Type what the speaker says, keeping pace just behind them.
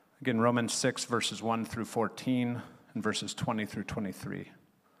Again, Romans 6, verses 1 through 14, and verses 20 through 23.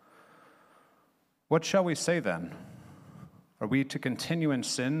 What shall we say then? Are we to continue in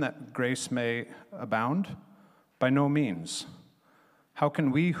sin that grace may abound? By no means. How can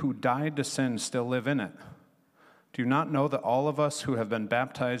we who died to sin still live in it? Do you not know that all of us who have been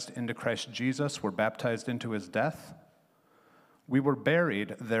baptized into Christ Jesus were baptized into his death? We were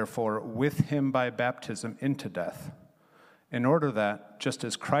buried, therefore, with him by baptism into death, in order that, just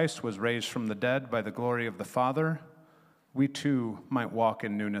as Christ was raised from the dead by the glory of the Father, we too might walk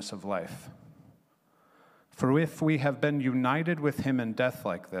in newness of life. For if we have been united with him in death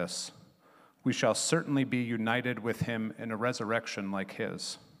like this, we shall certainly be united with him in a resurrection like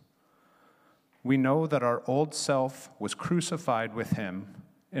his. We know that our old self was crucified with him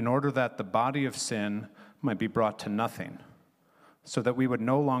in order that the body of sin might be brought to nothing, so that we would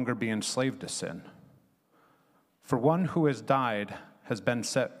no longer be enslaved to sin. For one who has died has been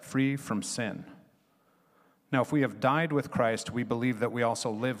set free from sin. Now, if we have died with Christ, we believe that we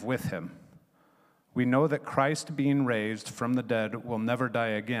also live with him. We know that Christ, being raised from the dead, will never die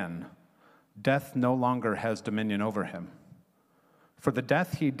again. Death no longer has dominion over him. For the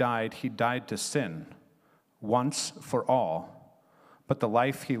death he died to sin, once for all. But the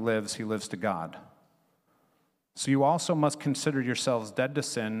life he lives to God. So you also must consider yourselves dead to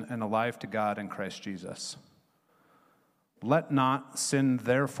sin and alive to God in Christ Jesus. Let not sin,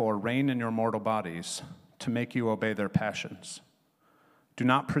 therefore, reign in your mortal bodies to make you obey their passions. Do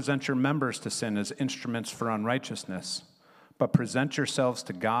not present your members to sin as instruments for unrighteousness, but present yourselves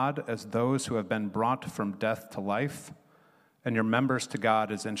to God as those who have been brought from death to life, and your members to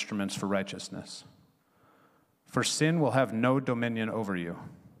God as instruments for righteousness. For sin will have no dominion over you,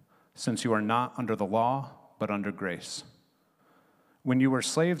 since you are not under the law, but under grace. When you were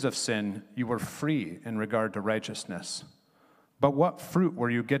slaves of sin, you were free in regard to righteousness. But what fruit were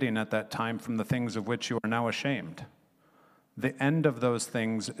you getting at that time from the things of which you are now ashamed? The end of those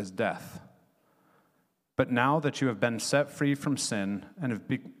things is death. But now that you have been set free from sin and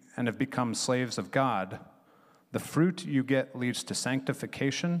have become slaves of God, the fruit you get leads to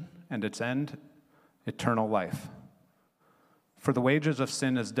sanctification, and its end, eternal life. For the wages of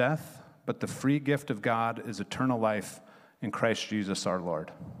sin is death, but the free gift of God is eternal life in Christ Jesus our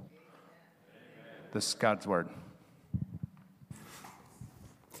Lord. This is God's word.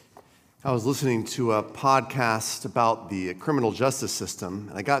 I was listening to a podcast about the criminal justice system,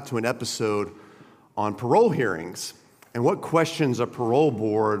 and I got to an episode on parole hearings and what questions a parole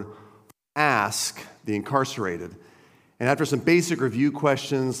board ask the incarcerated. And after some basic review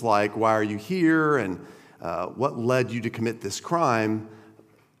questions like, why are you here, and what led you to commit this crime,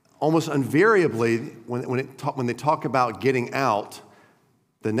 almost invariably, when they talk about getting out,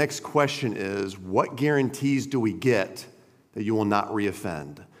 the next question is, what guarantees do we get that you will not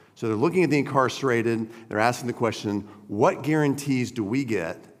reoffend? So they're looking at the incarcerated, they're asking the question, what guarantees do we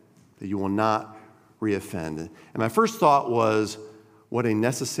get that you will not reoffend? And my first thought was, what a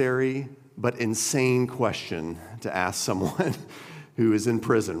necessary but insane question to ask someone who is in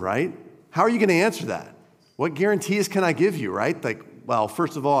prison, right? How are you going to answer that? What guarantees can I give you, right? Like, well,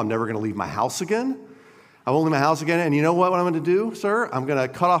 first of all, I'm never going to leave my house again. I won't leave my house again. And you know what I'm going to do, sir? I'm going to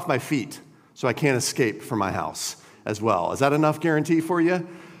cut off my feet so I can't escape from my house as well. Is that enough guarantee for you?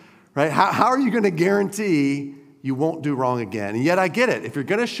 Right? How are you going to guarantee you won't do wrong again? And yet I get it. If you're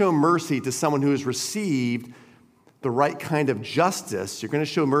going to show mercy to someone who has received the right kind of justice, you're going to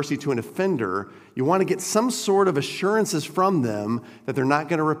show mercy to an offender, you want to get some sort of assurances from them that they're not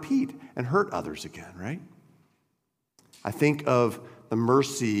going to repeat and hurt others again, right? I think of the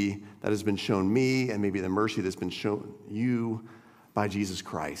mercy that has been shown me and maybe the mercy that's been shown you by Jesus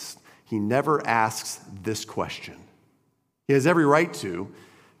Christ. He never asks this question. He has every right to.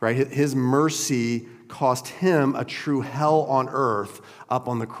 Right? His mercy cost him a true hell on earth up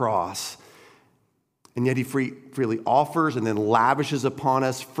on the cross. And yet he freely offers and then lavishes upon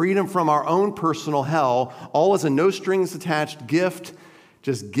us freedom from our own personal hell, all as a no-strings-attached gift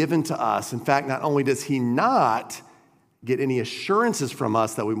just given to us. In fact, not only does he not get any assurances from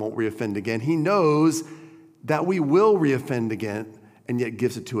us that we won't reoffend again, he knows that we will reoffend again and yet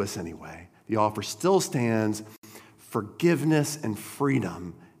gives it to us anyway. The offer still stands, forgiveness and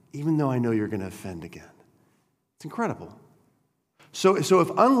freedom, even though I know you're going to offend again. It's incredible. So if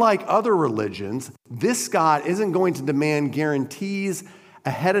unlike other religions, this God isn't going to demand guarantees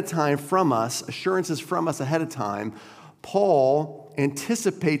ahead of time from us, assurances from us ahead of time, Paul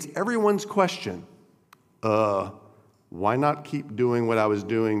anticipates everyone's question. Why not keep doing what I was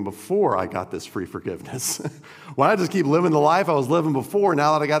doing before I got this free forgiveness? Why not just keep living the life I was living before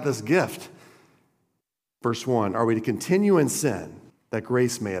now that I got this gift? Verse 1, are we to continue in sin that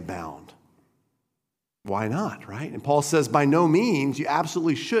grace may abound. Why not, right? And Paul says, by no means, you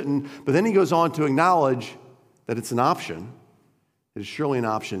absolutely shouldn't. But then he goes on to acknowledge that it's an option. It is surely an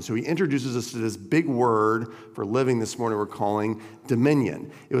option. So he introduces us to this big word for living this morning we're calling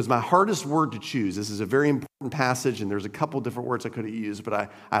dominion. It was my hardest word to choose. This is a very important passage, and there's a couple different words I could have used,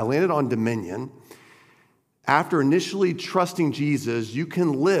 but I landed on dominion. After initially trusting Jesus, you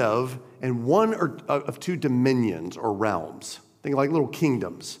can live in one of two dominions or realms. Think like little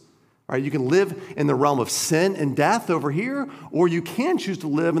kingdoms. Right? You can live in the realm of sin and death over here, or you can choose to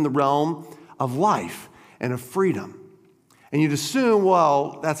live in the realm of life and of freedom. And you'd assume,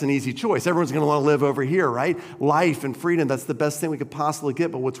 well, that's an easy choice. Everyone's going to want to live over here, right? Life and freedom, that's the best thing we could possibly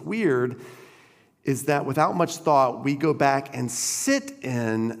get. But what's weird is that without much thought, we go back and sit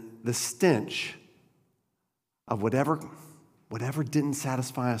in the stench of whatever didn't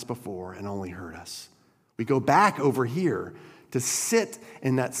satisfy us before and only hurt us. We go back over here to sit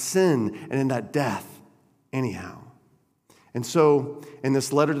in that sin and in that death anyhow. And so in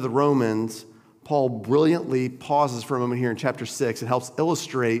this letter to the Romans, Paul brilliantly pauses for a moment here in chapter 6 and helps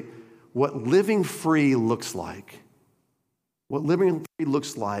illustrate what living free looks like. What living free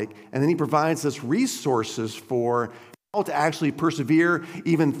looks like, and then he provides us resources for how to actually persevere,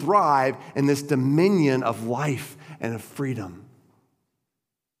 even thrive in this dominion of life and of freedom.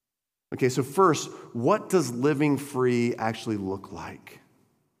 Okay, so first, what does living free actually look like?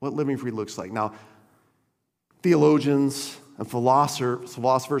 What living free looks like? Now, theologians and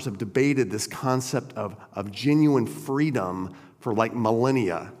philosophers have debated this concept of genuine freedom for like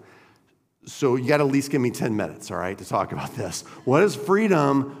millennia. So you got to at least give me 10 minutes, all right, to talk about this. What does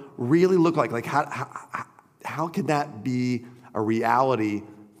freedom really look like? Like how could that be a reality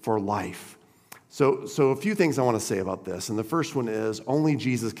for life? So a few things I want to say about this. And the first one is only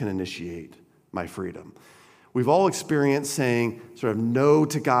Jesus can initiate my freedom. We've all experienced saying sort of no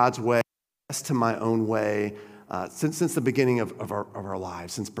to God's way, yes to my own way, since the beginning of our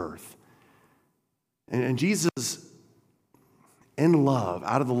lives, since birth. And Jesus, in love,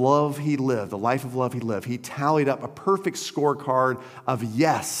 out of the love he lived, the life of love he lived, he tallied up a perfect scorecard of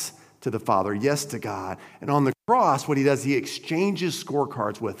yes to the Father, yes to God. And on the cross, what he does, he exchanges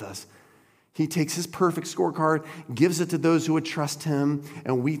scorecards with us. He takes his perfect scorecard, gives it to those who would trust him,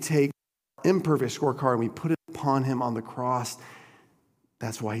 and we take imperfect scorecard and we put it upon him on the cross.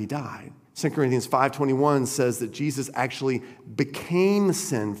 That's why he died. 2 Corinthians 5:21 says that Jesus actually became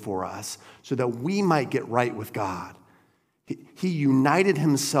sin for us so that we might get right with God. He united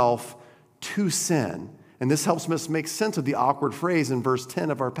himself to sin. And this helps us make sense of the awkward phrase in verse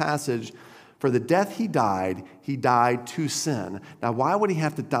 10 of our passage. For the death he died to sin. Now, why would he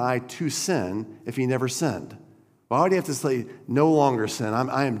have to die to sin if he never sinned? Why would he have to say, no longer sin?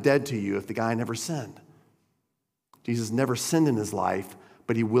 I am dead to you if the guy never sinned? Jesus never sinned in his life,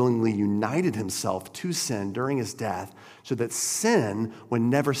 but he willingly united himself to sin during his death so that sin would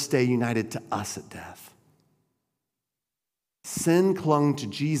never stay united to us at death. Sin clung to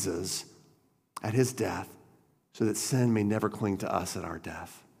Jesus at his death so that sin may never cling to us at our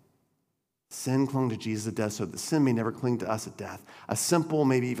death. Sin clung to Jesus at death so that sin may never cling to us at death. A simple,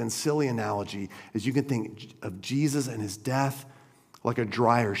 maybe even silly analogy is you can think of Jesus and his death like a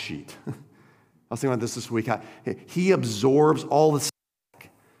dryer sheet. I was thinking about this week. He absorbs all the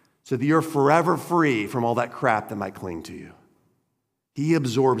slack so that you're forever free from all that crap that might cling to you. He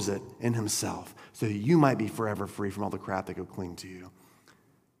absorbs it in himself so that you might be forever free from all the crap that could cling to you.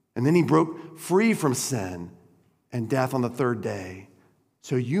 And then he broke free from sin and death on the third day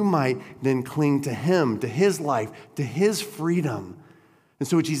so you might then cling to him, to his life, to his freedom. And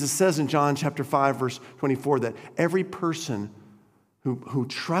so what Jesus says in John chapter 5, verse 24, that every person who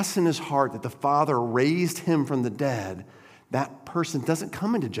trusts in his heart that the Father raised him from the dead, that person doesn't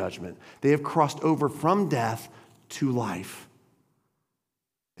come into judgment. They have crossed over from death to life.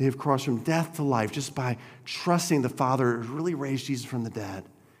 They have crossed from death to life just by trusting the Father who really raised Jesus from the dead.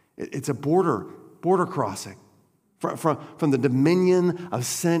 It's a border crossing. From the dominion of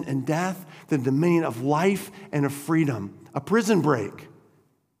sin and death, the dominion of life and of freedom. A prison break.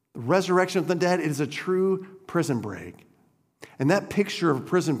 The resurrection of the dead, it is a true prison break. And that picture of a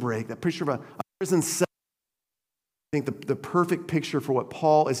prison break, that picture of a prison cell, I think the perfect picture for what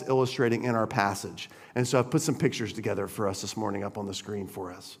Paul is illustrating in our passage. And so I've put some pictures together for us this morning up on the screen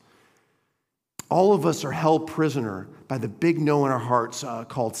for us. All of us are held prisoner by the big no in our hearts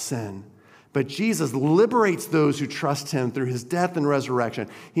called sin. But Jesus liberates those who trust him through his death and resurrection.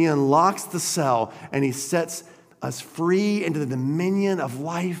 He unlocks the cell and he sets us free into the dominion of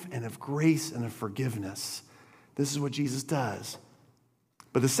life and of grace and of forgiveness. This is what Jesus does.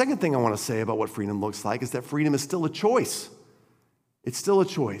 But the second thing I want to say about what freedom looks like is that freedom is still a choice. It's still a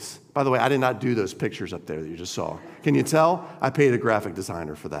choice. By the way, I did not do those pictures up there that you just saw. Can you tell? I paid a graphic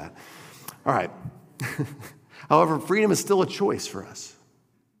designer for that. All right. However, freedom is still a choice for us.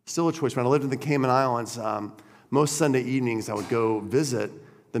 Still a choice. When I lived in the Cayman Islands, most Sunday evenings I would go visit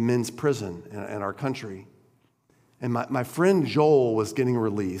the men's prison in our country. And my friend Joel was getting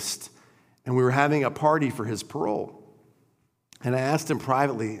released, and we were having a party for his parole. And I asked him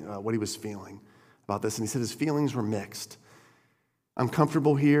privately what he was feeling about this, and he said his feelings were mixed. I'm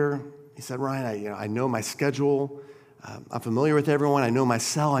comfortable here. He said, Ryan, I know my schedule. I'm familiar with everyone. I know my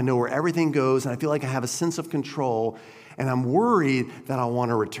cell. I know where everything goes, and I feel like I have a sense of control, and I'm worried that I want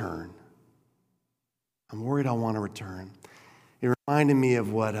to return. I'm worried I want to return. It reminded me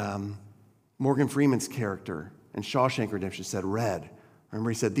of what Morgan Freeman's character in Shawshank Redemption said, Red.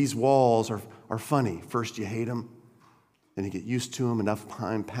 Remember, he said, these walls are funny. First you hate them, then you get used to them. Enough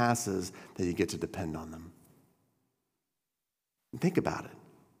time passes that you get to depend on them. Think about it.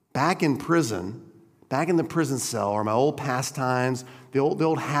 Back in prison, back in the prison cell are my old pastimes, the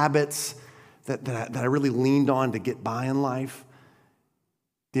old habits that I really leaned on to get by in life.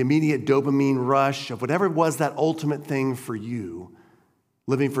 The immediate dopamine rush of whatever was that ultimate thing for you.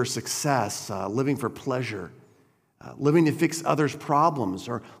 Living for success, living for pleasure, living to fix others' problems,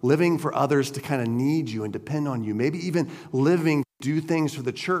 or living for others to kind of need you and depend on you. Maybe even living to do things for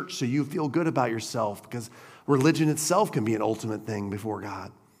the church so you feel good about yourself, because religion itself can be an ultimate thing before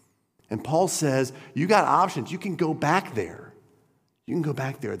God. And Paul says, you got options. You can go back there. You can go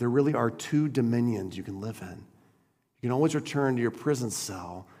back there. There really are two dominions you can live in. You can always return to your prison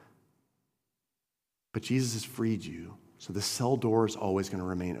cell, but Jesus has freed you, so the cell door is always going to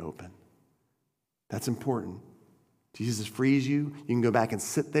remain open. That's important. Jesus frees you. You can go back and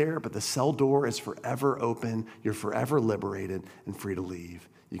sit there, but the cell door is forever open. You're forever liberated and free to leave.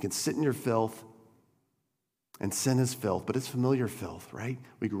 You can sit in your filth. And sin is filth, but it's familiar filth, right?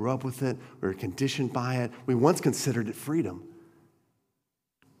 We grew up with it. We were conditioned by it. We once considered it freedom.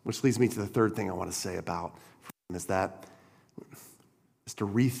 Which leads me to the third thing I want to say about freedom is to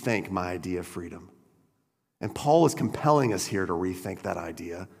rethink my idea of freedom. And Paul is compelling us here to rethink that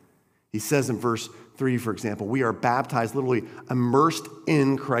idea. He says in verse 3, for example, we are baptized, literally immersed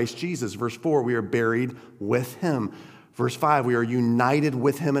in Christ Jesus. Verse 4, we are buried with him. Verse 5, we are united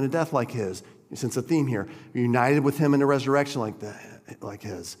with him in a death like his. Since a theme here, we're united with him in a resurrection like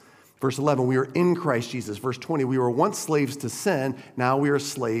his. Verse 11, we are in Christ Jesus. Verse 20, we were once slaves to sin, now we are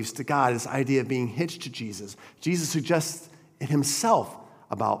slaves to God. This idea of being hitched to Jesus. Jesus suggests it himself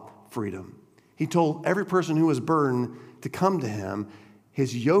about freedom. He told every person who was burdened to come to him.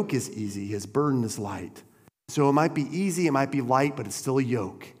 His yoke is easy, his burden is light. So it might be easy, it might be light, but it's still a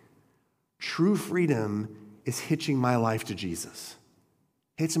yoke. True freedom is hitching my life to Jesus.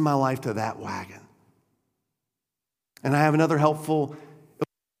 Hitching my life to that wagon. And I have another helpful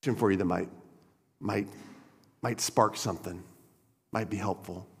illustration for you that might spark something, might be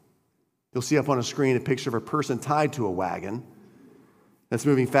helpful. You'll see up on a screen a picture of a person tied to a wagon that's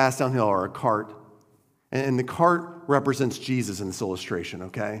moving fast downhill, or a cart. And the cart represents Jesus in this illustration,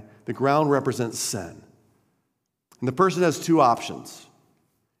 okay? The ground represents sin. And the person has two options.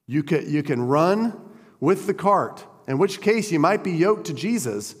 You can run with the cart, in which case you might be yoked to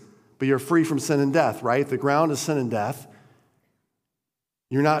Jesus, but you're free from sin and death, right? The ground is sin and death.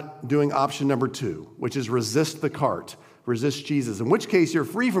 You're not doing option number 2, which is resist the cart, resist Jesus, in which case you're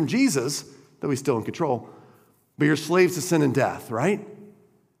free from Jesus, though he's still in control, but you're slaves to sin and death, right?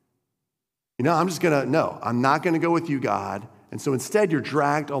 I'm not going to go with you, God. And so instead, you're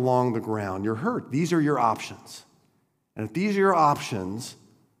dragged along the ground. You're hurt. These are your options. And if these are your options,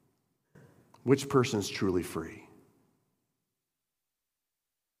 which person is truly free?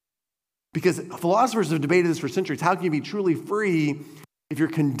 Because philosophers have debated this for centuries. How can you be truly free if you're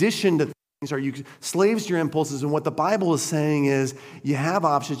conditioned to things? Are you slaves to your impulses? And what the Bible is saying is you have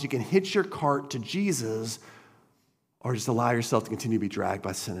options. You can hitch your cart to Jesus, or just allow yourself to continue to be dragged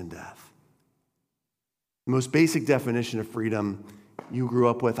by sin and death. The most basic definition of freedom you grew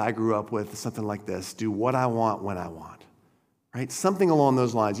up with, I grew up with, something like this: do what I want when I want, right? Something along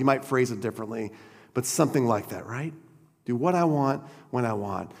those lines. You might phrase it differently, but something like that, right? Do what I want when I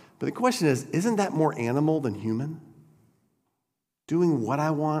want. But the question is, isn't that more animal than human? Doing what I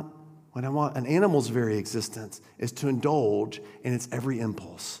want when I want. An animal's very existence is to indulge in its every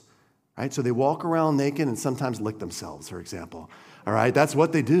impulse, right? So they walk around naked and sometimes lick themselves, for example. All right, that's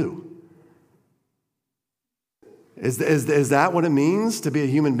what they do. Is that what it means to be a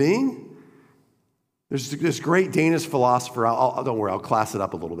human being? There's this great Danish philosopher, don't worry, I'll class it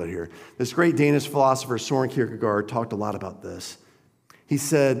up a little bit here. This great Danish philosopher, Søren Kierkegaard, talked a lot about this. He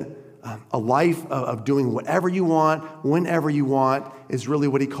said, a life of doing whatever you want, whenever you want, is really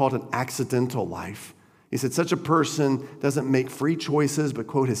what he called an accidental life. He said such a person doesn't make free choices, but,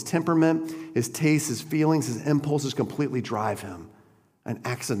 quote, his temperament, his tastes, his feelings, his impulses completely drive him. An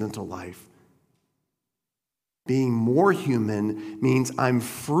accidental life. Being more human means I'm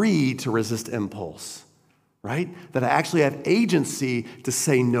free to resist impulse, right? That I actually have agency to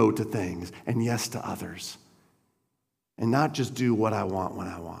say no to things and yes to others. And not just do what I want when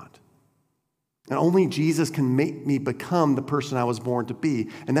I want. And only Jesus can make me become the person I was born to be.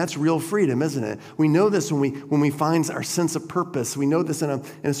 And that's real freedom, isn't it? We know this when we find our sense of purpose. We know this in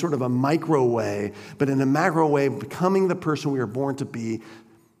a sort of a micro way. But in a macro way, becoming the person we were born to be,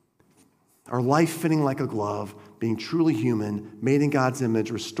 our life fitting like a glove, being truly human, made in God's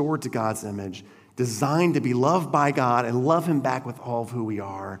image, restored to God's image, designed to be loved by God and love him back with all of who we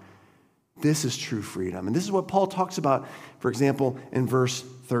are. This is true freedom. And this is what Paul talks about, for example, in verse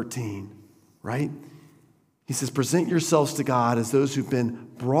 13. Right? He says, present yourselves to God as those who've been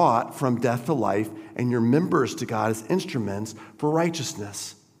brought from death to life, and your members to God as instruments for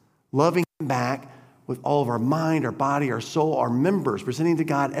righteousness. Loving him back with all of our mind, our body, our soul, our members, presenting to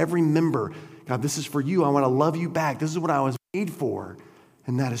God every member. God, this is for you. I want to love you back. This is what I was made for.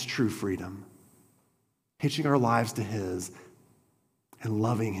 And that is true freedom. Hitching our lives to his and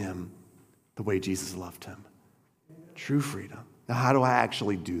loving him the way Jesus loved him. True freedom. Now, how do I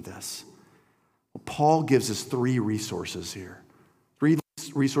actually do this? Well, Paul gives us three resources here. Three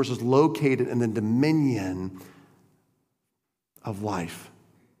resources located in the dominion of life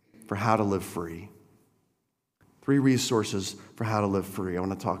for how to live free. Three resources for how to live free. I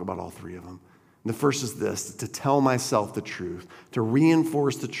want to talk about all three of them. And the first is this, to tell myself the truth, to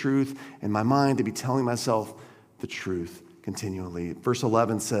reinforce the truth in my mind, to be telling myself the truth continually. Verse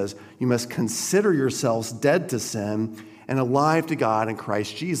 11 says, you must consider yourselves dead to sin and alive to God in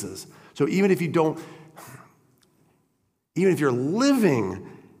Christ Jesus. So even if you're living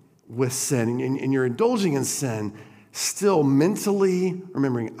with sin and you're indulging in sin, still mentally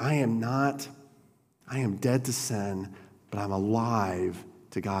remembering, I am dead to sin, but I'm alive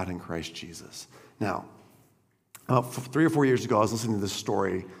to God in Christ Jesus. Now, 3 or 4 years ago, I was listening to this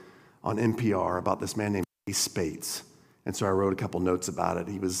story on NPR about this man named Ray Spates. And so I wrote a couple notes about it.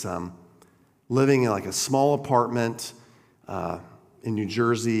 He was living in like a small apartment in New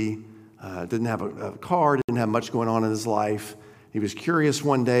Jersey. Didn't have a car, didn't have much going on in his life. He was curious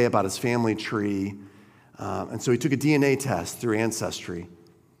one day about his family tree. And so he took a DNA test through Ancestry.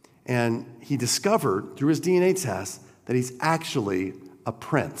 And he discovered through his DNA test that he's actually a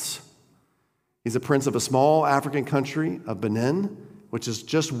prince. He's a prince of a small African country of Benin, which is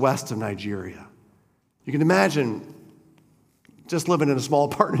just west of Nigeria. You can imagine just living in a small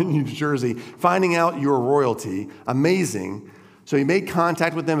apartment in New Jersey, finding out you're royalty. Amazing. So he made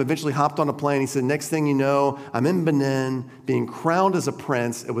contact with them, eventually hopped on a plane. He said, next thing you know, I'm in Benin, being crowned as a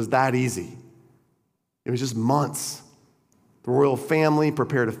prince. It was that easy. It was just months. The royal family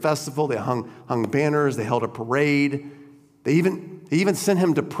prepared a festival. They hung banners. They held a parade. They even sent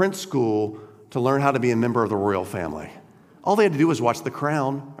him to prince school to learn how to be a member of the royal family. All they had to do was watch The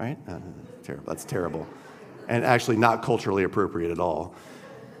Crown, right? That's terrible. And actually not culturally appropriate at all.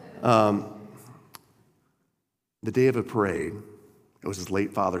 The day of a parade, it was his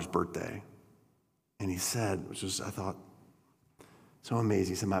late father's birthday. And he said, which was, I thought, so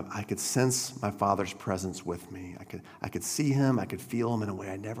amazing. He said, I could sense my father's presence with me. I could see him. I could feel him in a way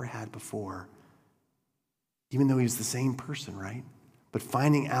I never had before. Even though he was the same person, right? But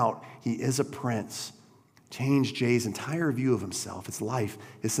finding out he is a prince changed Jay's entire view of himself, his life,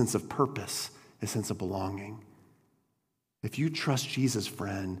 his sense of purpose, his sense of belonging. If you trust Jesus,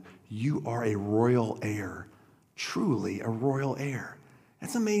 friend, you are a royal heir. Truly a royal heir.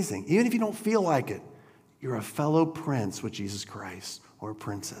 That's amazing. Even if you don't feel like it, you're a fellow prince with Jesus Christ or a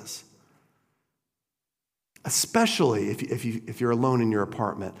princess. Especially if you're alone in your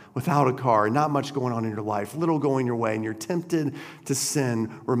apartment, without a car, not much going on in your life, little going your way, and you're tempted to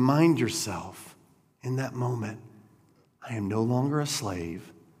sin, remind yourself in that moment, I am no longer a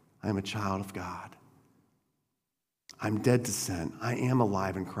slave. I am a child of God. I'm dead to sin. I am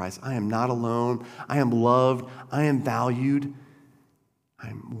alive in Christ. I am not alone. I am loved. I am valued.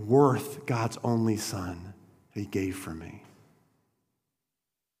 I'm worth God's only Son that he gave for me.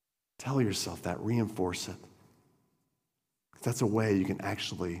 Tell yourself that. Reinforce it. That's a way you can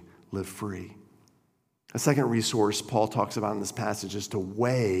actually live free. A second resource Paul talks about in this passage is to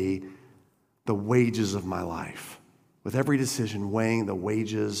weigh the wages of my life. With every decision, weighing the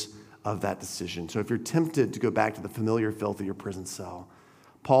wages of that decision. So if you're tempted to go back to the familiar filth of your prison cell,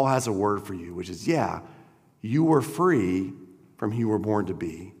 Paul has a word for you, which is, yeah, you were free from who you were born to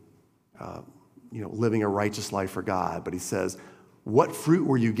be, living a righteous life for God. But he says, what fruit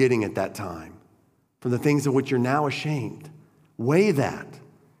were you getting at that time from the things of which you're now ashamed? Weigh that.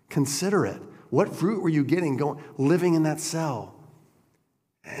 Consider it. What fruit were you getting living in that cell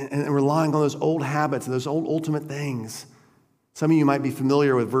and relying on those old habits and those old ultimate things? Some of you might be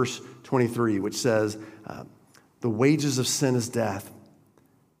familiar with verse 23, which says, the wages of sin is death,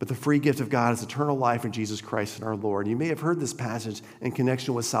 but the free gift of God is eternal life in Jesus Christ and our Lord. You may have heard this passage in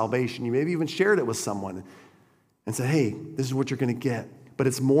connection with salvation. You maybe even shared it with someone and said, hey, this is what you're going to get. But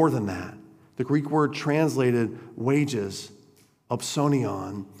it's more than that. The Greek word translated wages,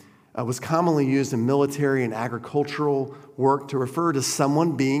 opsonion, was commonly used in military and agricultural work to refer to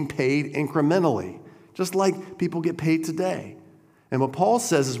someone being paid incrementally, just like people get paid today. And what Paul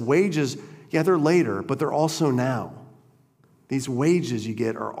says is wages, yeah, they're later, but they're also now. These wages you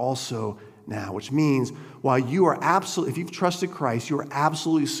get are also now, which means while you are if you've trusted Christ, you are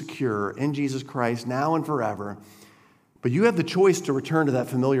absolutely secure in Jesus Christ now and forever. But you have the choice to return to that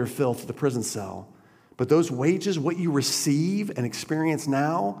familiar filth, the prison cell. But those wages, what you receive and experience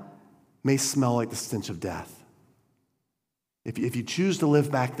now, may smell like the stench of death. If you choose to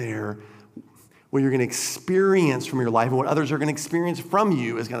live back there, what you're going to experience from your life and what others are going to experience from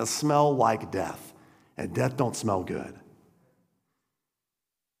you is going to smell like death. And death don't smell good.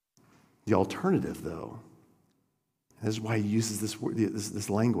 The alternative, though, this is why he uses this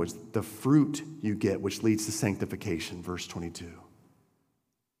language, the fruit you get, which leads to sanctification, verse 22.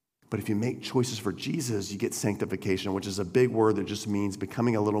 But if you make choices for Jesus, you get sanctification, which is a big word that just means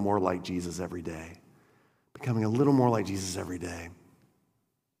becoming a little more like Jesus every day. Becoming a little more like Jesus every day.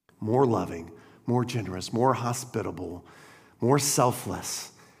 More loving, more generous, more hospitable, more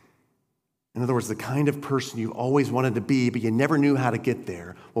selfless. In other words, the kind of person you always wanted to be, but you never knew how to get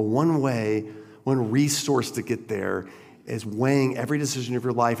there. Well, one resource to get there is weighing every decision of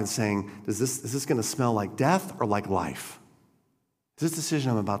your life and saying, is this going to smell like death or like life? Is this decision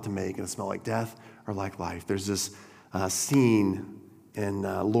I'm about to make going to smell like death or like life? There's this scene in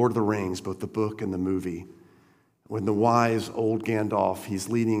Lord of the Rings, both the book and the movie, when the wise old Gandalf, he's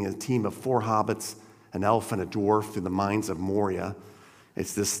leading a team of 4 hobbits, an elf and a dwarf through the mines of Moria.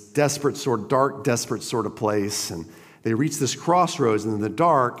 It's this desperate sort of place. And they reach this crossroads, and in the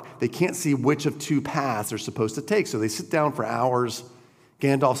dark, they can't see which of 2 paths they're supposed to take. So they sit down for hours.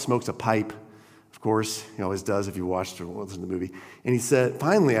 Gandalf smokes a pipe. Of course, he always does if you watched or listened to the movie. And he said,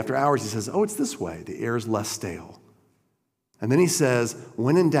 finally, after hours, he says, oh, it's this way. The air is less stale. And then he says,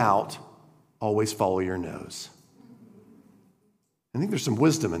 when in doubt, always follow your nose. I think there's some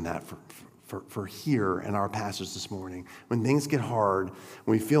wisdom in that for here in our passage this morning. When things get hard,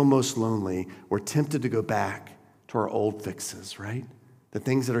 when we feel most lonely, we're tempted to go back to our old fixes, right? The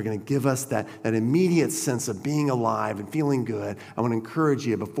things that are going to give us that immediate sense of being alive and feeling good. I want to encourage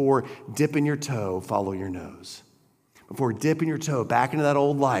you, before dipping your toe, follow your nose. Before dipping your toe back into that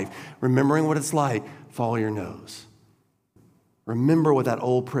old life, remembering what it's like, follow your nose. Remember what that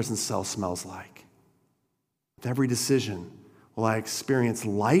old prison cell smells like. With every decision, will I experience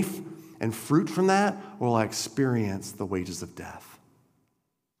life and fruit from that, or will I experience the wages of death?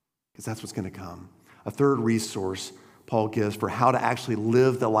 Because that's what's going to come. A third resource Paul gives for how to actually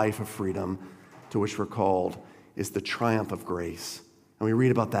live the life of freedom to which we're called is the triumph of grace. And we read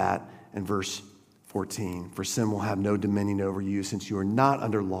about that in verse 14. For sin will have no dominion over you, since you are not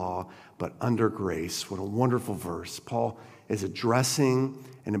under law, but under grace. What a wonderful verse. Paul is addressing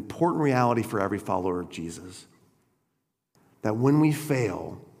an important reality for every follower of Jesus. That when we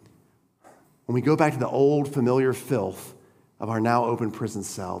fail, when we go back to the old familiar filth of our now open prison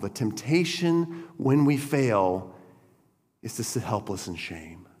cell, the temptation when we fail is to sit helpless in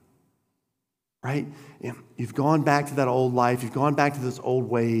shame, right? You've gone back to that old life. You've gone back to those old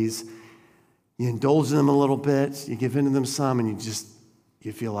ways. You indulge in them a little bit. You give in to them some, and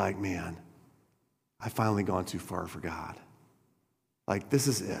you feel like, man, I've finally gone too far for God. Like, this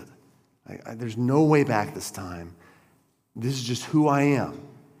is it. There's no way back this time. This is just who I am.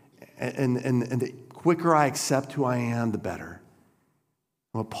 And the quicker I accept who I am, the better.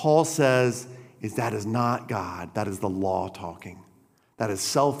 What Paul says is that is not God. That is the law talking. That is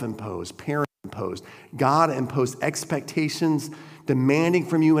self-imposed, parent-imposed. God-imposed expectations demanding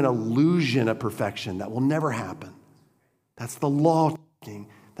from you an illusion of perfection that will never happen. That's the law talking.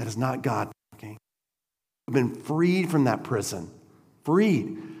 That is not God talking. You've been freed from that prison.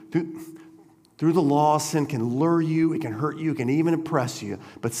 Freed. Through the law, sin can lure you, it can hurt you, it can even oppress you,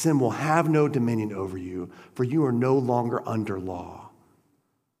 but sin will have no dominion over you, for you are no longer under law.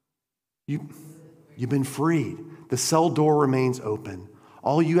 You've been freed. The cell door remains open.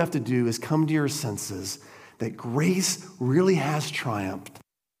 All you have to do is come to your senses that grace really has triumphed,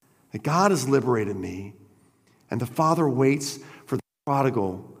 that God has liberated me, and the Father waits for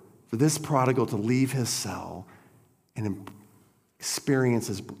this prodigal to leave his cell and experience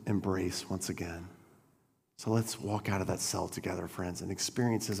his embrace once again. So let's walk out of that cell together, friends, and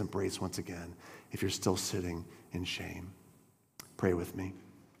experience his embrace once again if you're still sitting in shame. Pray with me.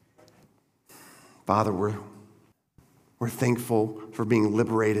 Father, we're thankful for being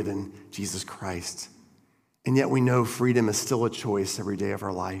liberated in Jesus Christ. And yet we know freedom is still a choice every day of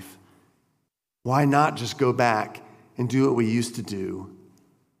our life. Why not just go back and do what we used to do?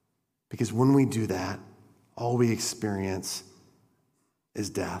 Because when we do that, all we experience is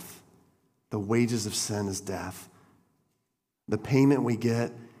death. The wages of sin is death. The payment we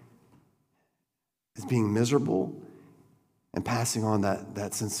get is being miserable and passing on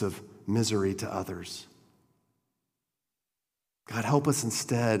that sense of misery to others. God, help us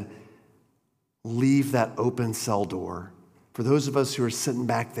instead leave that open cell door. For those of us who are sitting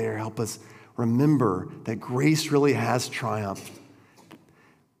back there, help us remember that grace really has triumphed,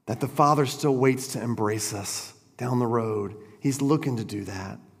 that the Father still waits to embrace us down the road. He's looking to do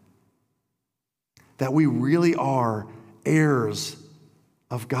that. That we really are heirs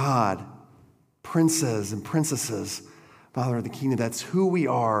of God, princes and princesses, Father of the kingdom. That's who we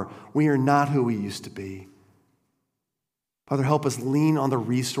are. We are not who we used to be. Father, help us lean on the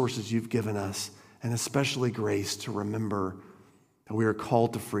resources you've given us, and especially grace, to remember that we are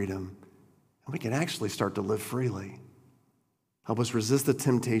called to freedom, and we can actually start to live freely. Help us resist the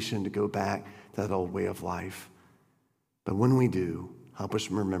temptation to go back to that old way of life. But when we do, help us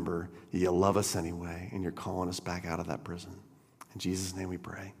remember that you love us anyway, and you're calling us back out of that prison. In Jesus' name we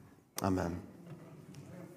pray. Amen.